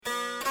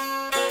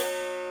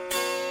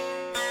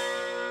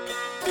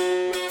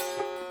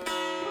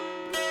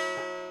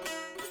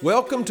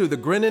Welcome to The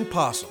Grinning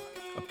Possum,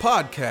 a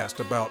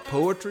podcast about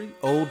poetry,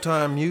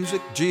 old-time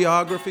music,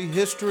 geography,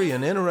 history,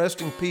 and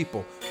interesting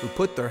people who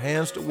put their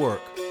hands to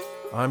work.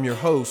 I'm your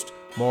host,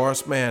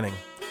 Maurice Manning.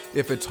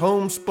 If it's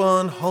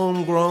homespun,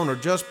 homegrown, or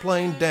just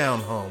plain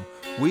down home,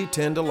 we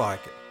tend to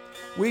like it.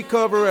 We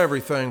cover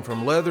everything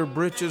from leather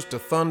breeches to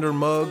thunder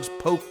mugs,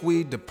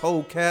 pokeweed to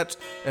polecats,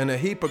 and a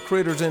heap of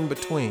critters in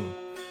between.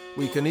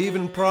 We can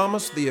even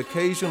promise the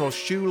occasional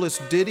shoeless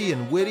ditty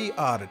and witty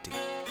oddity.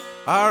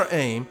 Our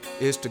aim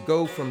is to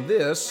go from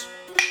this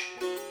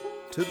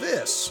to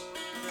this.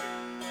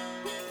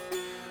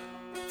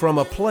 From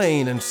a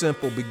plain and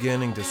simple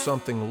beginning to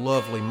something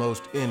lovely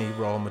most any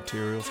raw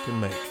materials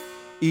can make.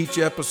 Each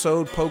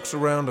episode pokes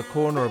around a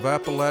corner of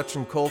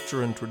Appalachian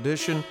culture and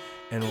tradition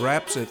and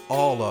wraps it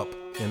all up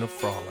in a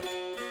frolic.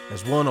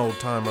 As one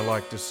old-timer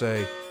liked to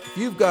say, if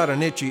you've got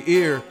an itchy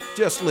ear,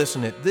 just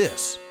listen at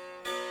this.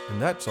 And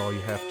that's all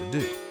you have to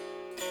do.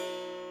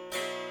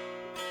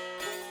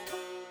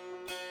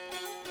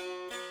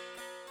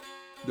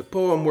 The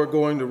poem we're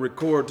going to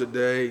record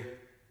today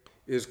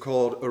is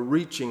called A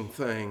Reaching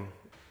Thing,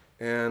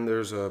 and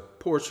there's a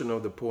portion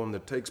of the poem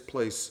that takes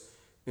place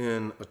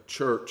in a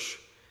church.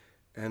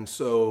 And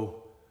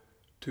so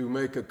to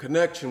make a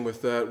connection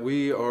with that,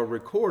 we are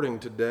recording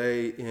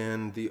today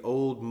in the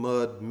Old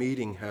Mud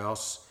Meeting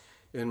House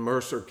in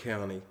Mercer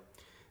County.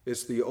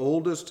 It's the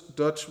oldest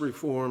Dutch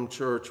Reformed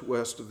church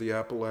west of the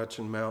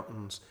Appalachian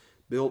Mountains,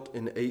 built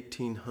in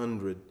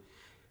 1800.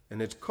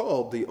 And it's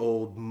called the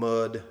Old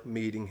Mud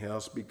Meeting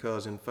House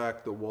because, in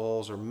fact, the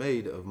walls are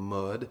made of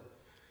mud.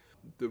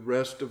 The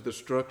rest of the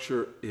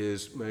structure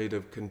is made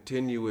of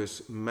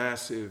continuous,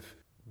 massive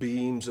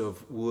beams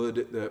of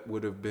wood that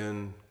would have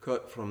been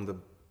cut from the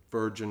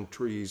virgin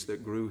trees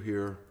that grew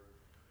here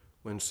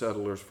when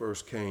settlers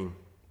first came.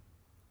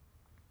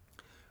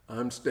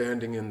 I'm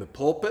standing in the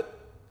pulpit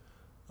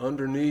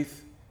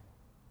underneath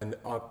an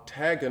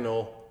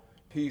octagonal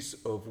piece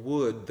of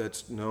wood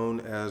that's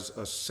known as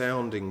a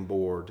sounding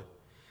board,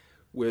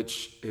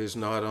 which is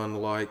not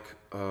unlike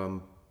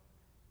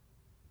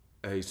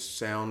a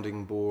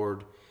sounding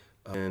board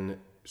in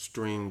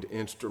stringed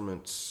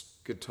instruments.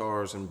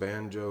 Guitars and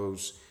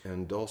banjos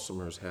and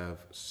dulcimers have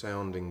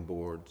sounding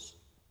boards.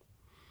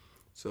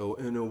 So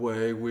in a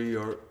way, we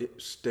are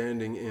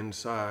standing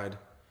inside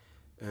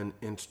an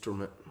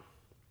instrument.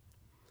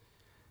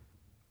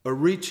 A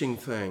reaching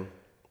thing.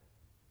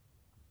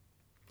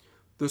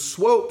 The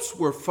Swopes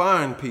were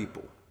fine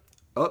people,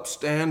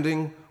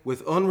 upstanding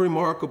with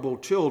unremarkable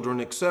children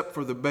except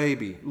for the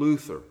baby,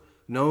 Luther,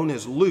 known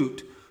as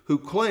Lute, who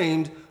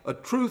claimed a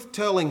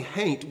truth-telling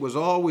haint was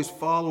always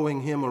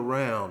following him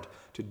around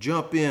to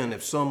jump in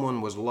if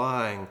someone was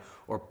lying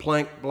or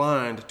plank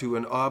blind to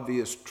an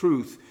obvious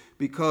truth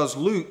because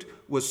Lute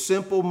was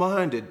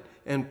simple-minded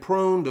and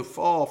prone to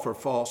fall for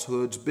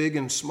falsehoods big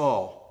and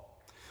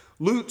small.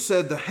 Lute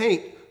said the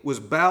haint was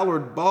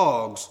Ballard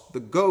Boggs, the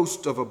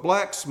ghost of a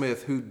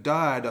blacksmith who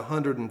died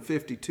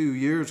 152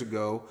 years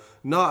ago,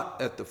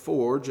 not at the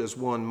forge, as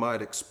one might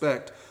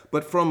expect,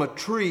 but from a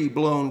tree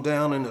blown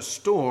down in a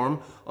storm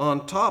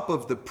on top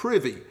of the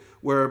privy,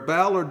 where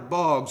Ballard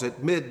Boggs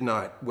at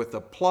midnight, with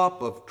a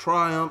plop of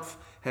triumph,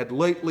 had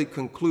lately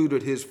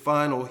concluded his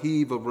final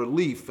heave of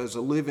relief as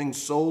a living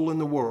soul in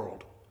the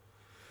world.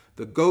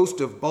 The ghost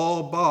of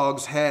Ball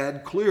Boggs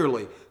had,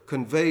 clearly,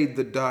 conveyed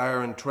the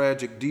dire and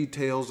tragic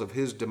details of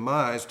his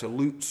demise to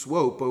Lute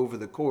Swope over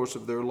the course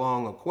of their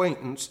long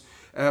acquaintance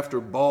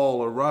after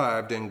Ball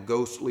arrived in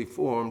ghostly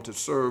form to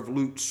serve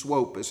Lute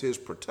Swope as his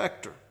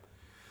protector.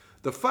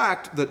 The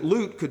fact that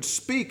Lute could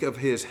speak of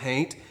his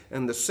haint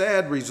and the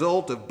sad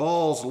result of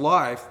Ball's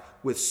life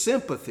with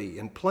sympathy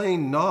and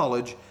plain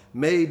knowledge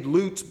made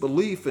Lute's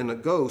belief in a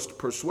ghost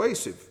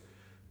persuasive.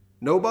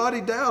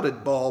 Nobody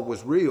doubted Ball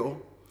was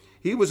real.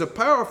 He was a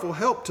powerful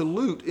help to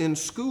Lute in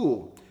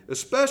school,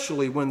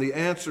 especially when the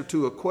answer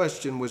to a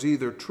question was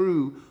either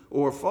true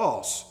or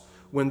false.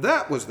 When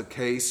that was the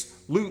case,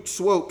 Lute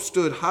Swope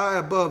stood high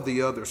above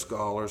the other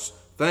scholars.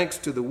 Thanks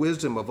to the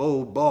wisdom of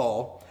old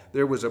Ball,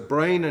 there was a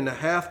brain and a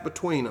half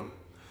between them.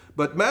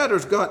 But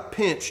matters got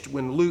pinched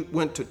when Lute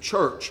went to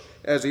church,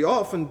 as he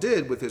often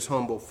did with his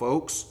humble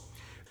folks.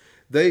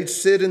 They'd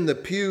sit in the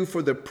pew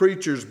for the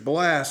preacher's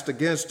blast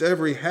against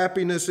every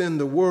happiness in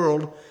the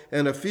world,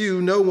 and a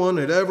few no one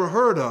had ever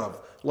heard of,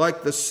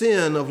 like the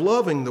sin of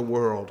loving the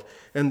world,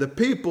 and the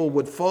people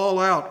would fall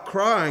out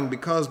crying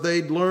because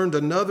they'd learned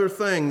another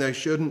thing they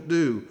shouldn't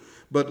do,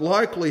 but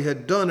likely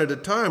had done it a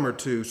time or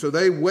two, so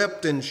they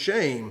wept in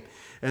shame.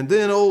 And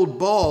then old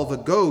Ball, the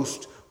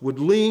ghost, would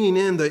lean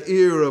in the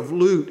ear of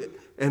Lute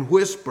and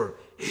whisper,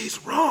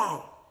 "He's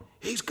wrong.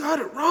 He's got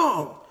it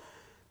wrong.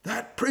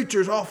 That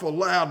preacher's awful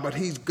loud, but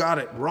he's got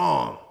it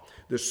wrong.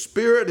 The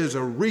Spirit is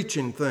a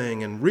reaching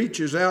thing and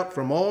reaches out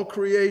from all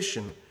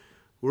creation.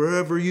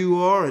 Wherever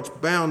you are, it's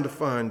bound to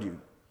find you.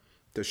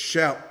 To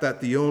shout that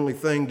the only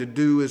thing to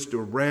do is to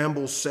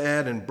ramble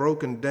sad and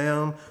broken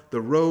down the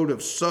road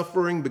of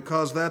suffering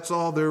because that's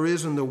all there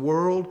is in the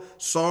world,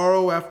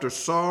 sorrow after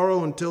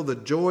sorrow until the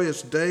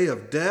joyous day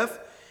of death,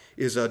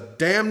 is a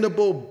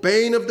damnable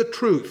bane of the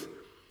truth.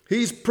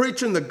 He's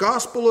preaching the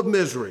gospel of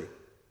misery.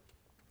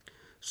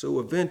 So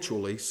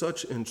eventually,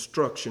 such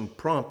instruction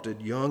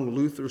prompted young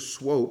Luther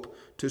Swope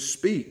to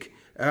speak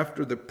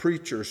after the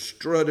preacher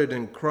strutted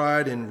and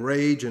cried in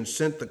rage and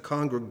sent the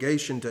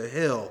congregation to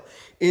hell,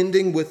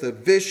 ending with a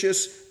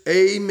vicious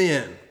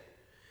amen.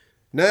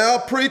 Now,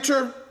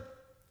 preacher,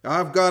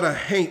 I've got a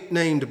haint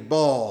named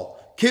Ball,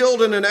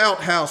 killed in an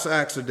outhouse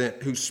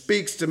accident, who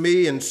speaks to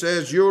me and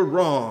says you're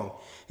wrong.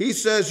 He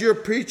says you're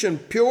preaching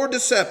pure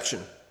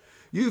deception.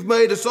 You've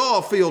made us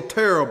all feel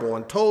terrible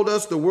and told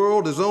us the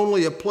world is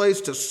only a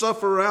place to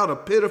suffer out a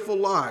pitiful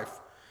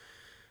life.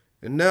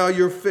 And now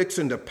you're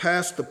fixing to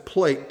pass the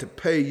plate to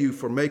pay you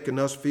for making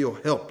us feel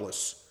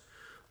helpless.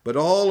 But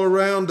all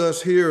around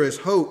us here is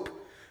hope.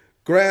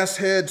 Grass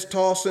heads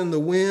toss in the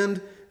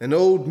wind, an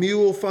old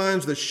mule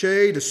finds the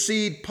shade, a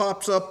seed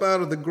pops up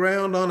out of the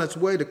ground on its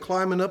way to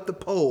climbing up the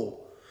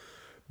pole.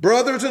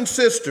 Brothers and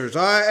sisters,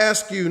 I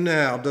ask you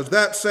now, does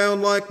that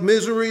sound like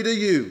misery to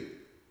you?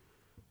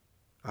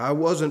 I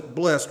wasn't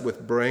blessed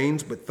with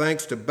brains, but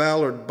thanks to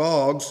Ballard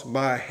Boggs,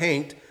 my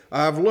haint,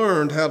 I've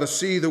learned how to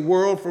see the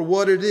world for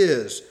what it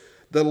is,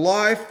 the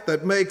life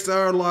that makes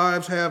our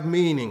lives have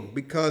meaning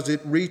because it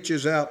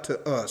reaches out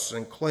to us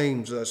and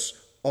claims us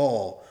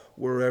all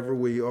wherever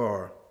we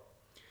are.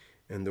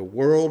 And the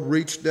world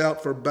reached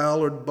out for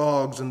Ballard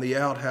Boggs in the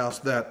outhouse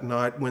that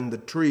night when the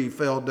tree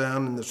fell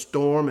down in the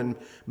storm and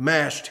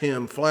mashed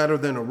him flatter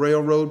than a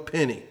railroad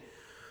penny.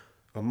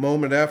 A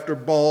moment after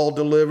Ball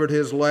delivered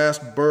his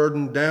last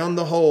burden down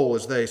the hole,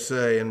 as they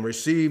say, and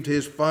received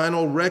his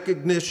final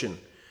recognition.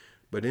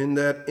 But in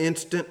that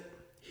instant,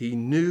 he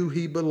knew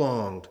he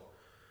belonged.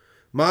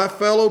 My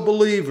fellow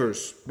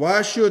believers,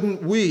 why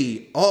shouldn't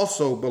we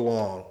also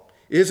belong?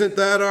 Isn't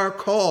that our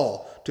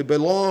call, to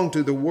belong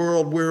to the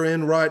world we're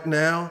in right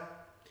now?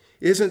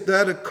 Isn't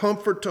that a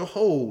comfort to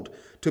hold,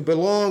 to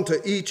belong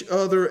to each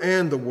other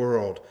and the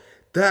world?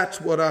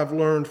 That's what I've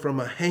learned from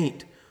a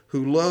haint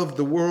who loved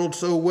the world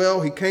so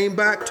well he came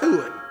back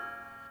to it.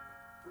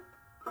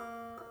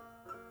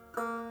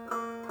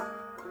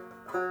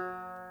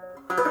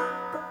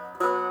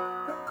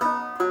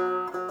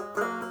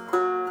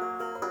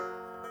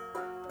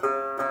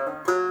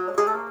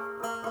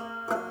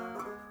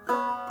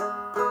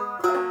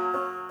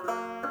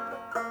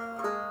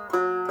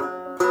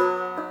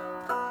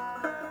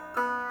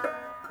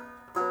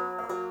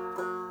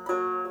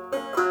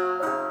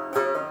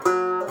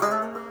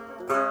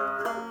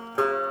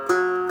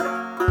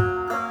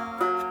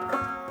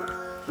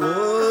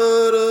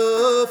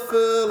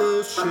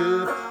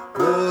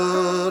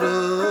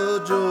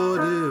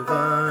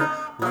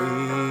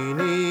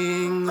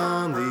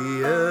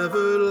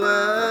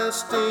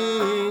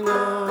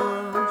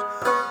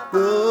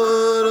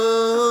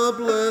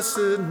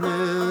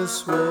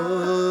 Blessedness,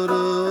 what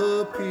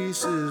a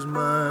peace is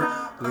mine,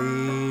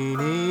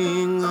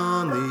 leaning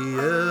on the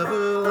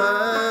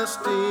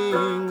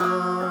everlasting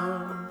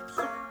arms.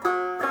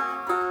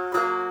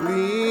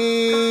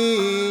 Leaning,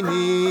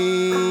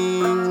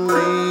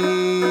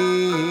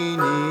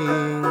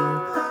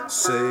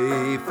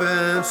 safe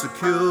and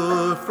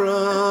secure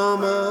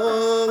from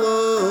all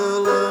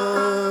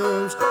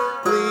alarms.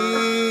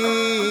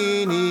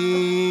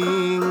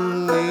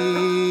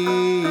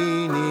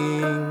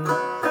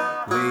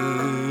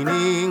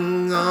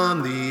 Leaning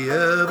on the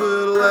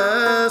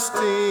everlasting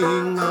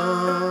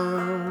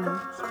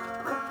arms.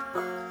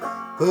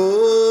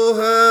 Oh,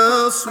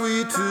 how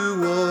sweet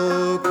to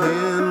walk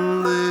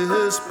in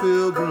this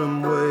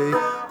pilgrim way,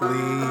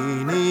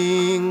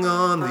 leaning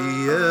on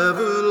the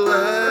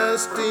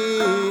everlasting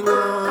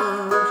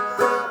arms.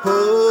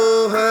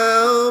 Oh,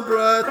 how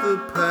bright the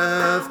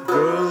path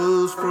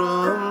grows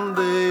from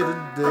day to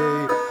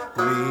day,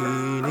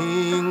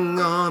 leaning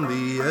on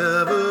the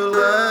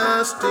everlasting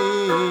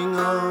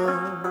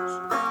arms.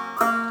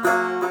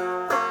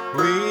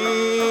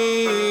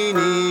 Leaning,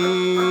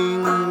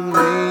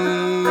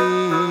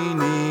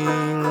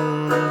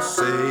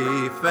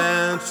 safe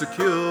and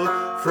secure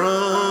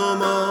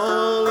from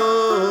all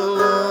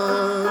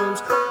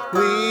alarms.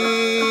 Leaning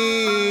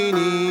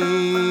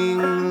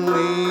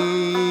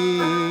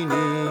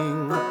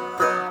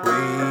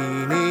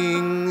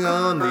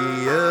on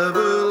the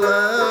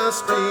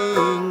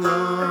everlasting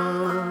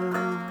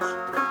arms.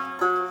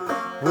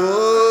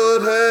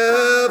 What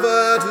have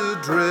I to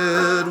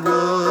dread?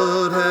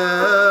 What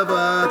have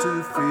I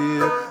to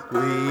fear?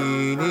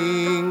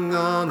 Leaning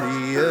on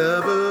the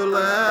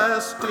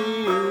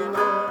everlasting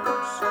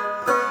arms.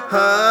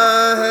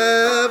 I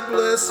have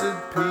blessed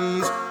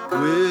peace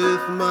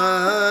with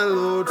my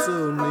Lord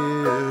so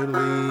near,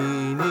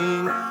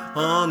 leaning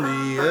on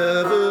the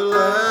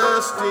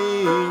everlasting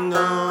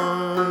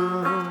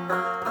arms.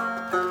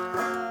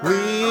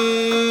 Leaning,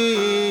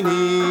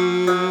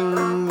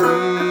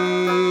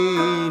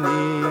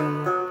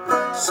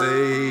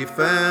 safe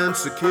and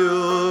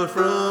secure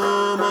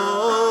from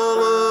all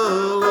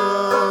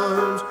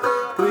alarms.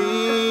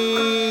 Leaning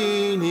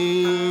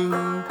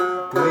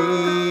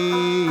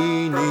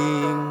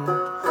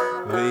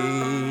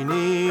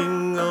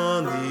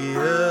on the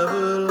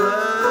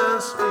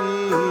everlasting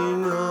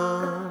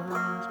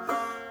arms.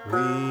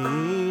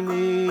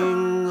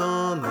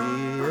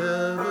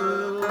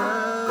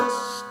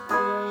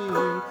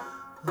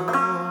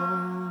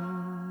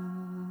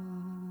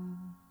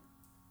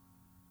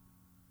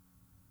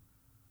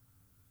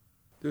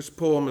 This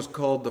poem is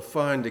called The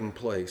Finding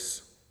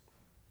Place.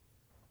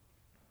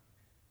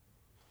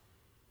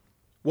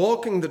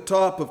 Walking the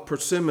top of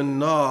Persimmon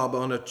Knob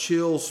on a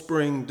chill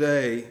spring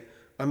day,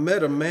 I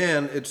met a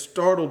man it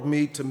startled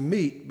me to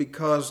meet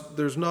because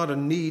there's not a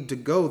need to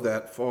go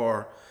that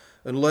far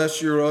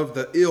unless you're of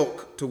the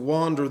ilk to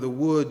wander the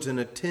woods and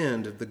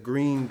attend the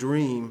green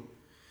dream.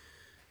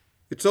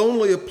 It's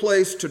only a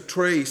place to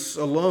trace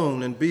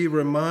alone and be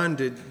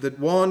reminded that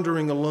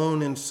wandering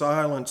alone in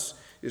silence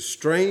is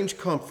strange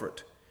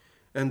comfort,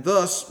 and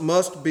thus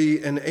must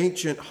be an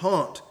ancient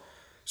haunt.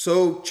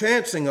 So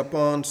chancing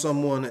upon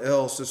someone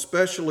else,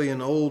 especially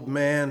an old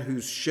man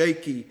who's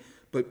shaky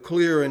but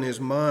clear in his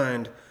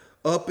mind,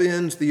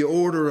 upends the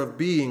order of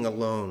being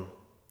alone.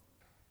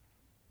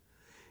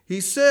 He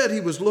said he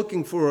was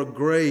looking for a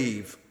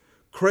grave,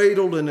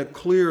 cradled in a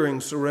clearing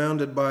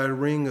surrounded by a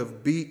ring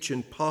of beech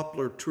and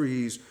poplar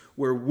trees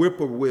where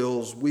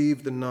whippoorwills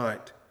weave the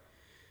night.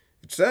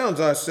 It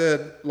sounds, I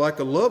said, like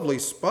a lovely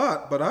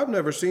spot, but I've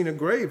never seen a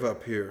grave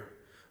up here.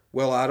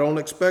 Well, I don't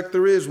expect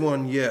there is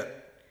one yet.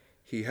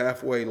 He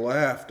halfway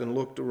laughed and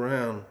looked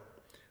around.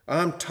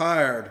 I'm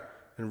tired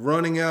and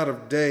running out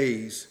of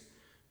days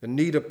and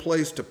need a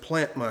place to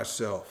plant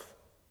myself.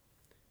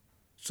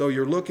 So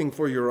you're looking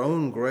for your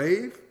own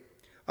grave?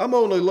 I'm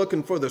only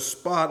looking for the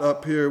spot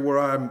up here where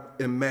I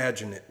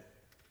imagine it.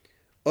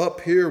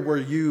 Up here where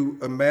you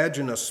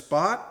imagine a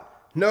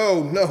spot?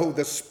 No,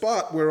 the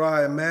spot where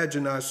I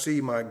imagine I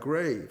see my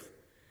grave.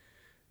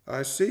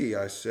 I see,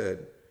 I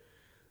said.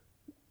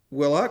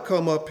 Well, I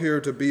come up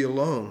here to be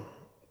alone,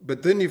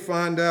 but then you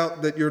find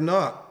out that you're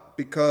not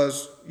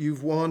because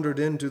you've wandered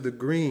into the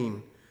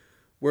green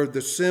where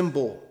the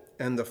symbol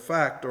and the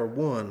fact are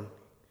one,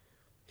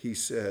 he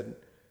said,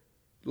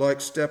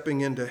 like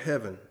stepping into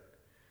heaven.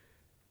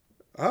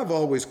 I've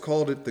always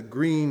called it the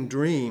green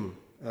dream,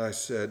 I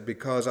said,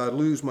 because I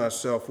lose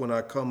myself when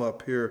I come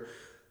up here,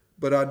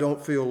 but I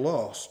don't feel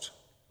lost.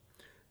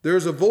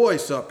 There's a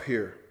voice up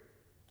here,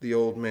 the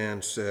old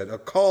man said, a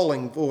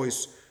calling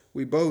voice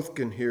we both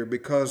can hear,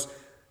 because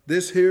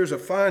this here's a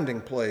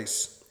finding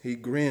place. He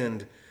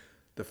grinned,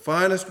 the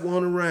finest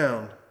one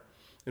around,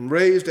 and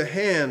raised a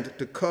hand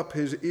to cup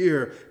his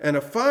ear. And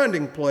a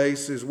finding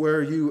place is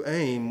where you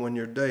aim when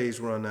your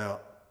days run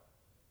out.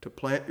 To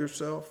plant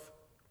yourself?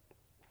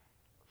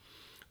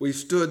 We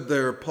stood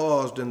there,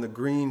 paused in the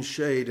green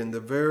shade in the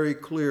very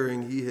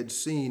clearing he had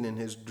seen in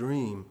his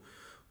dream,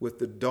 with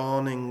the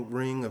dawning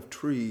ring of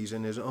trees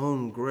and his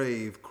own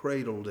grave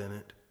cradled in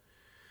it.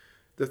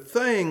 The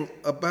thing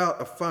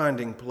about a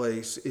finding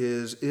place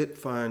is it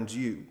finds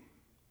you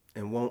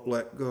and won't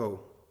let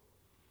go.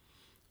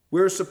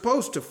 We're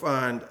supposed to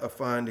find a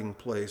finding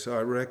place,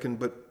 I reckon,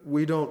 but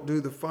we don't do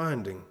the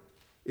finding.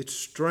 It's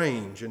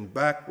strange and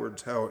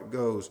backwards how it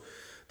goes.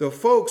 The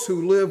folks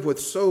who live with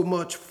so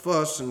much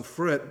fuss and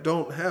fret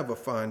don't have a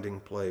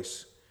finding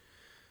place.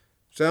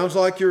 Sounds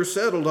like you're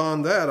settled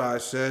on that, I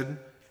said.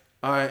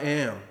 I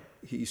am,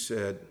 he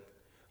said.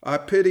 I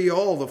pity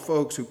all the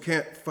folks who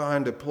can't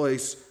find a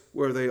place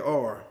where they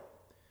are.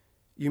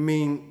 You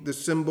mean the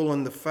symbol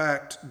and the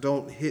fact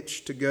don't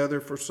hitch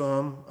together for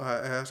some, I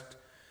asked,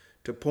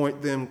 to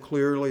point them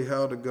clearly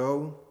how to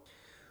go?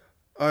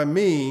 I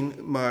mean,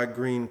 my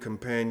green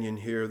companion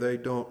here, they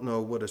don't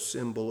know what a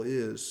symbol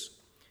is.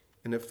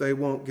 And if they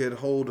won't get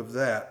hold of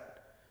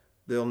that,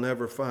 they'll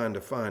never find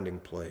a finding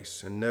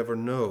place and never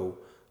know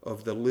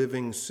of the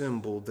living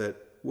symbol that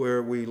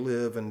where we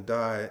live and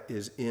die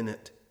is in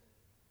it.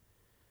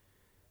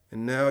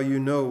 And now you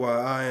know why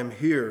I am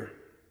here,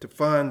 to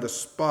find the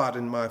spot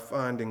in my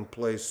finding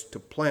place to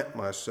plant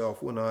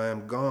myself when I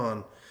am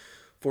gone.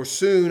 For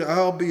soon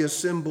I'll be a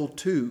symbol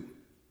too.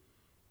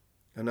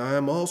 And I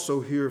am also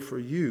here for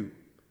you.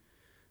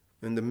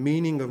 And the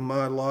meaning of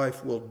my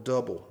life will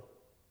double.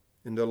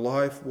 And the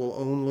life will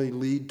only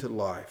lead to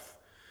life,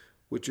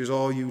 which is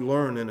all you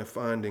learn in a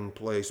finding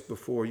place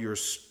before you're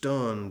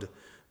stunned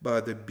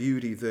by the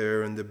beauty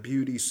there, and the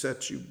beauty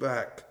sets you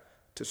back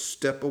to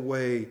step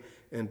away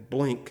and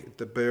blink at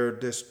the bare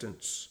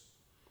distance.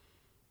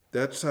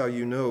 That's how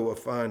you know a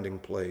finding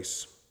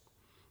place.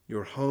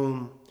 You're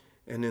home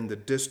and in the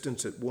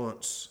distance at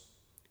once,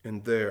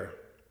 and there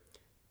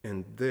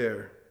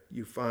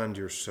you find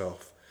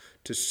yourself,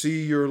 to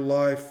see your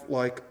life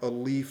like a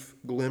leaf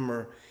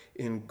glimmer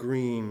in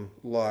green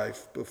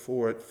life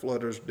before it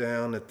flutters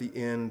down at the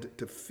end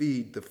to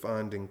feed the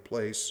finding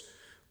place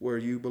where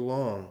you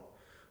belong,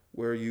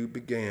 where you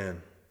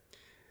began,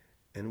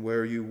 and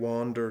where you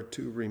wander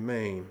to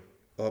remain,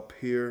 up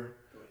here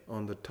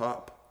on the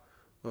top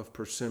of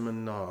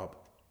Persimmon Knob.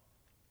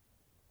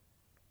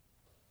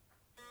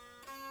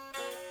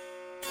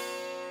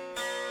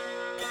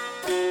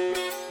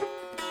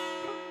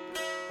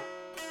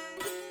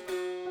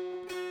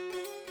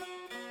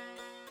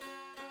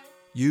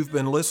 You've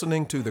been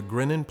listening to The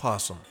Grinnin'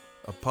 Possum,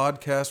 a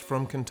podcast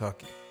from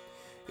Kentucky.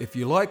 If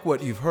you like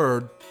what you've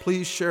heard,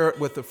 please share it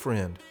with a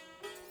friend.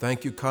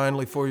 Thank you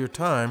kindly for your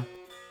time,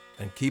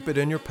 and keep it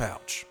in your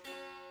pouch.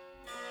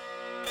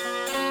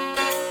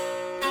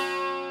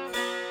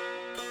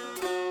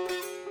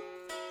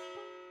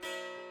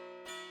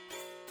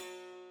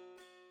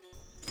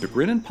 The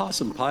Grin and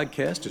Possum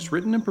podcast is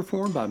written and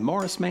performed by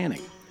Maurice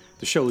Manning.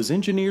 The show is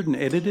engineered and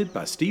edited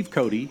by Steve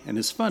Cody and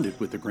is funded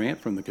with a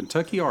grant from the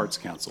Kentucky Arts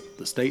Council,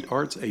 the state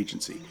arts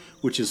agency,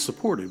 which is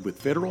supported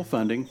with federal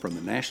funding from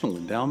the National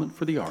Endowment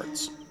for the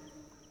Arts.